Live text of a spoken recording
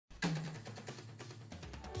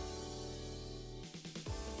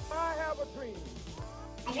have a dream.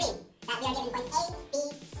 A dream that we are given points A, B,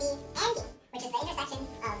 C, and D, which is the intersection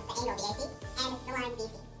of the angle BAC and the line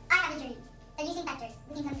BC. I have a dream that using vectors,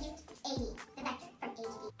 we can compute AD, the vector from A to B.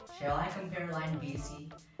 Shall I compare line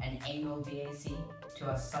BC and angle BAC to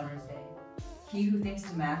a summer's day? He who thinks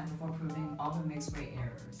to math before proving often makes great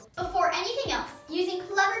errors. Before anything else, using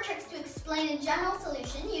clever tricks to explain a general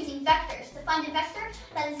solution using vectors to find a vector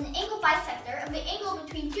that is an angle bisector of the angle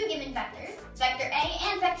between two given vectors, vector A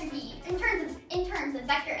and vector B, in terms of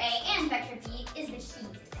vector A and vector B, is the key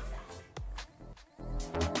to success.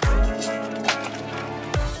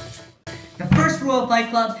 The first rule of Fight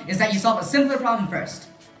Club is that you solve a simpler problem first.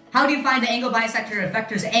 How do you find the angle bisector if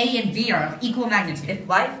vectors A and B are of equal magnitude? If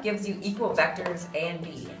life gives you equal vectors A and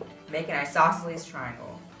B, make an isosceles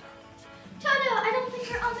triangle. Toto, I don't think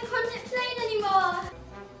we're on the coordinate plane anymore.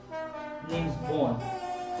 Name's Bond.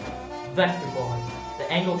 Vector bond,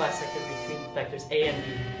 the angle bisector between vectors A and B.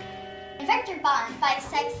 If vector bond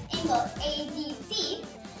bisects angles ADC,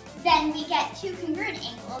 then we get two congruent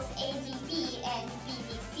angles, ADB and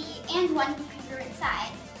BDC, and one congruent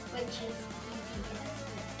side, which is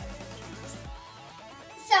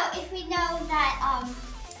So if we know that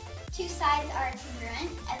two sides are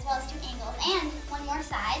congruent, as well as two angles, and one more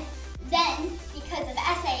side, then because of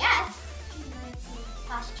SAS, congruency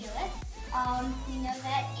postulate, we know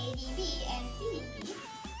that ADB and CDB,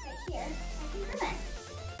 right here, are congruent.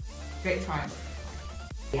 Great triangle.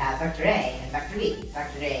 We have vector A and vector B.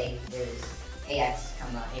 Vector A is AX,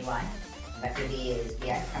 AY. Vector B is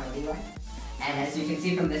BX, BY. And as you can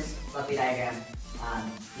see from this fluffy diagram,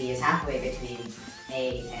 B is halfway between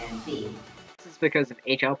A and B. This is because of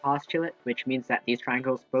HL postulate, which means that these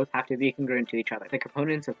triangles both have to be congruent to each other. The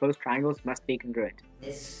components of both triangles must be congruent.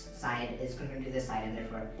 This side is congruent to this side, and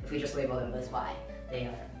therefore, if we just label them as Y, they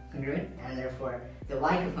are congruent, and therefore, the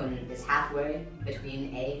Y component is halfway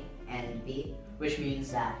between A and B, which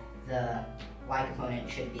means that the Y component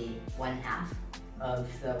should be 1/2 of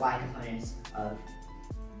the Y components of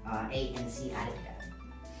A and C added together.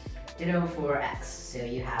 Ditto for X, so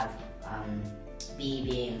you have B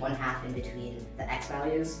being 1/2 in between the X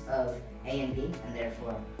values of A and B, and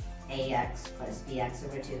therefore AX plus BX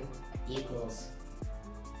over 2 equals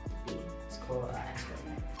B. It's called X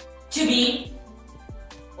coordinate. To be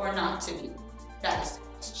or not to be? That is the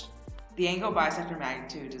question. The angle bisector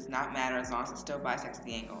magnitude does not matter as long as it still bisects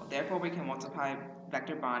the angle. Therefore, we can multiply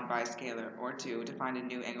vector bond by a scalar, or 2, to find a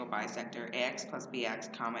new angle bisector, AX plus BX,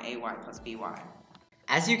 AY plus BY.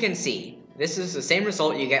 As you can see, this is the same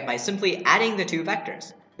result you get by simply adding the two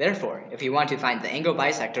vectors. Therefore, if you want to find the angle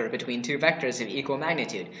bisector between two vectors of equal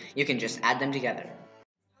magnitude, you can just add them together.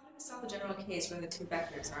 How do we solve the general case when the two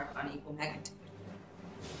vectors are of unequal magnitude?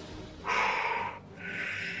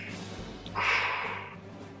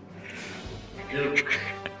 Luke,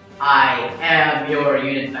 I am your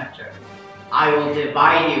unit vector. I will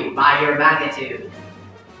divide you by your magnitude.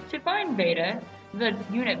 To find beta, the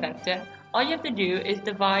unit vector, all you have to do is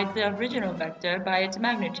divide the original vector by its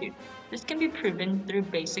magnitude. This can be proven through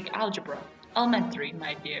basic algebra. Elementary,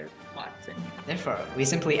 my dear Watson. Therefore, we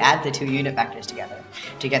simply add the two unit vectors together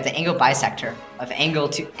to get the angle bisector of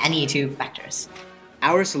any two vectors.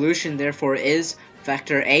 Our solution, therefore, is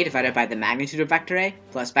vector A divided by the magnitude of vector A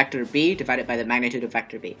plus vector B divided by the magnitude of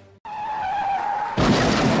vector B.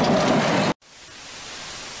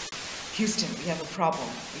 Houston, we have a problem.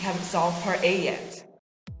 We haven't solved part A yet.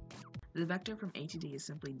 The vector from A to D is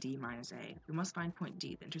simply D minus A. We must find point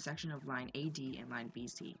D, the intersection of line AD and line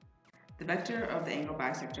BC. The vector of the angle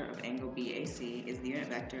bisector of angle BAC is the unit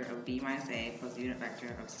vector of B minus A plus the unit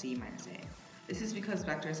vector of C minus A. This is because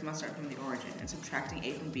vectors must start from the origin, and subtracting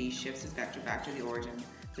A from B shifts this vector back to the origin,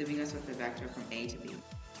 leaving us with the vector from A to B.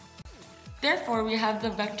 Therefore, we have the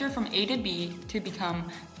vector from A to B to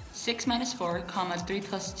become 6 minus 4, 3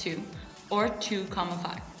 plus 2, or 2,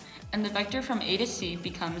 5. And the vector from A to C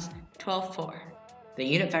becomes 12, 4. The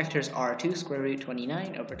unit vectors are 2 square root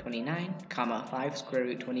 29 over 29, 5 square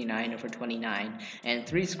root 29 over 29, and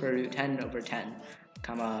 3 square root 10 over 10,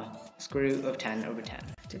 square root of 10 over 10.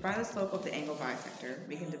 To find the slope of the angle bisector,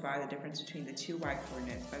 we can divide the difference between the two y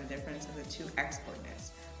coordinates by the difference of the two x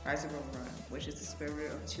coordinates, rise over run, which is the square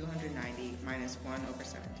root of 290 minus 1 over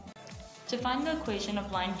 17. To find the equation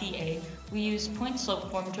of line DA, we use point slope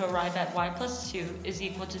form to arrive at y plus 2 is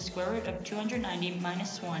equal to square root of 290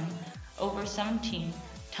 minus 1 over 17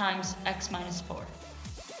 times x minus 4.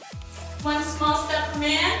 One small step for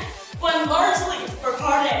man, one large leap for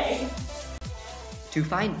part A. To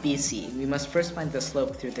find BC, we must first find the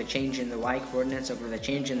slope through the change in the y-coordinates over the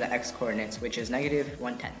change in the x-coordinates, which is negative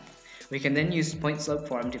 1/10. We can then use point slope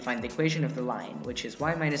form to find the equation of the line, which is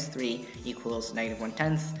y minus 3 equals negative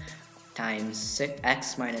 1/10 times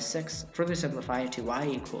x minus 6, further simplified to y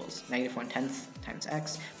equals negative 1/10 times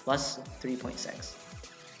x plus 3.6.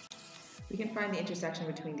 We can find the intersection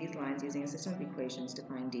between these lines using a system of equations to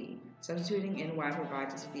find d. Substituting in y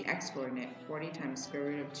provides us with the x-coordinate 40 times square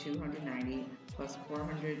root of 290 plus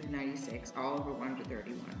 496 all over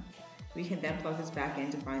 131. We can then plug this back in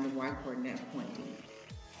to find the y-coordinate of point d.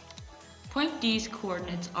 Point D's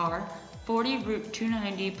coordinates are 40 root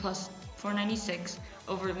 290 plus 496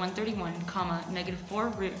 over 131, comma, negative 4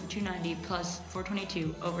 root 290 plus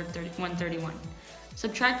 422 over 131.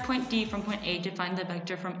 Subtract point D from point A to find the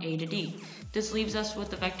vector from A to D. This leaves us with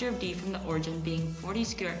the vector of D from the origin being 40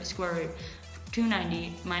 square root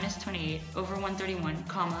 290 minus 28 over 131,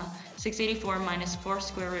 comma, 684 minus 4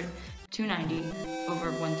 square root 290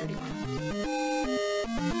 over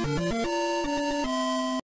 131.